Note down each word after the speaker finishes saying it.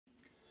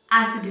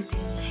Acidity,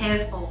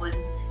 hair fall,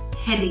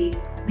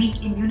 headache,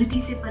 week immunity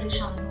से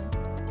परेशान हो?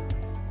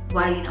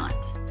 Worry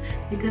not,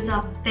 because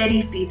our very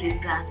favorite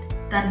brand,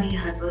 Tanvi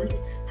Herbals,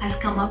 has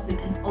come up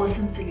with an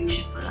awesome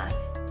solution for us.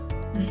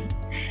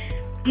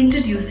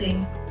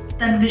 Introducing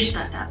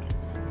Tanvishataa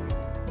Tablets,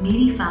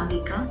 मेरी family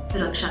का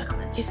सुरक्षा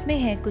कवच। इसमें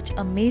है कुछ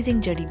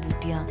अमेजिंग जड़ी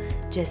बूटियाँ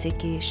जैसे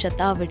कि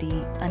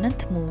शतावरी,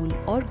 अनंतमूल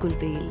और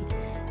गुलबेल,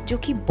 जो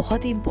कि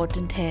बहुत ही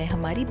इम्पोर्टेंट है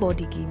हमारी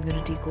बॉडी की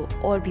इम्यूनिटी को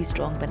और भी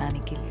स्ट्रॉन्ग बनाने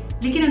के लिए।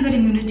 लेकिन अगर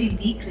इम्यूनिटी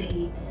वीक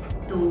रही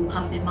तो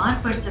हम बीमार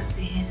पड़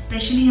सकते हैं,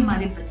 स्पेशली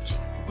हमारे बच्चे।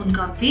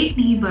 उनका वेट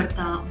नहीं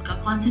बढ़ता, उनका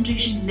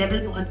कंसंट्रेशन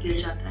लेवल बहुत गिर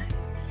जाता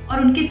है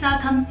और उनके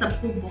साथ हम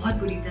सबको बहुत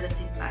बुरी तरह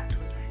से इम्पैक्ट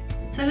होता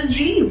है। सो I was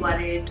really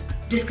worried.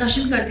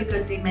 Discussion करते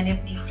करते मैंने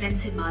अपनी फ्रेंड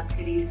से बात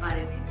करी इस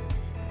बारे में।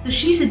 So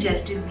she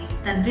suggested me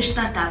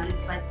Tanvishataa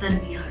Tablets by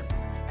Tanvi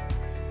Herbals.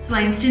 So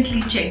I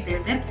instantly checked their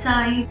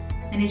website.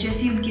 मैंने जैसे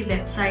ही उनकी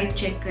वेबसाइट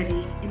चेक करी,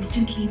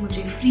 इंस्टेंटली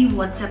मुझे फ्री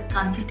व्हाट्सएप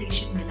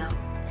कंसल्टेशन मिला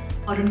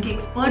और उनके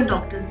एक्सपर्ट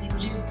डॉक्टर्स ने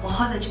मुझे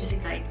बहुत अच्छे से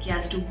गाइड किया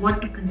as to what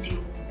to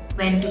consume,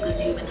 when to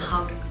consume and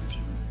how to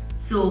consume.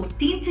 So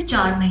 3 से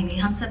 4 महीने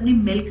हम सब ने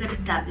मिलकर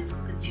इन टैबलेट्स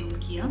को कंज्यूम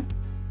किया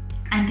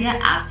and they are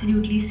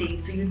absolutely safe.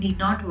 So you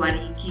need not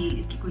worry कि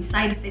इसकी कोई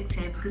साइड इफेक्ट्स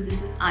हैं because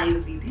this is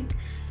Ayurvedic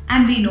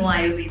and we know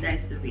Ayurveda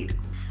is the way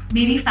to go.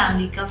 मेरी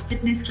फैमिली का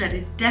fitness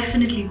credit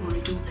definitely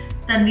goes to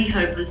Tanvi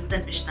herbals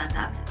तन्विशता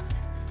tablets.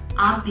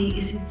 आप भी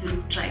इसे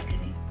जरूर ट्राई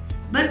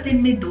करें। बस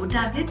दिन में 2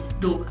 tablets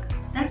 2 bar,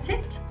 that's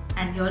it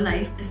and your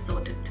life is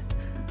sorted.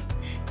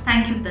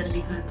 Thank you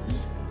Tanvi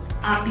herbals,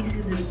 आप भी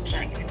इसे जरूर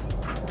ट्राई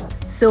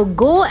करें। So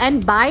go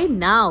and buy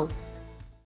now.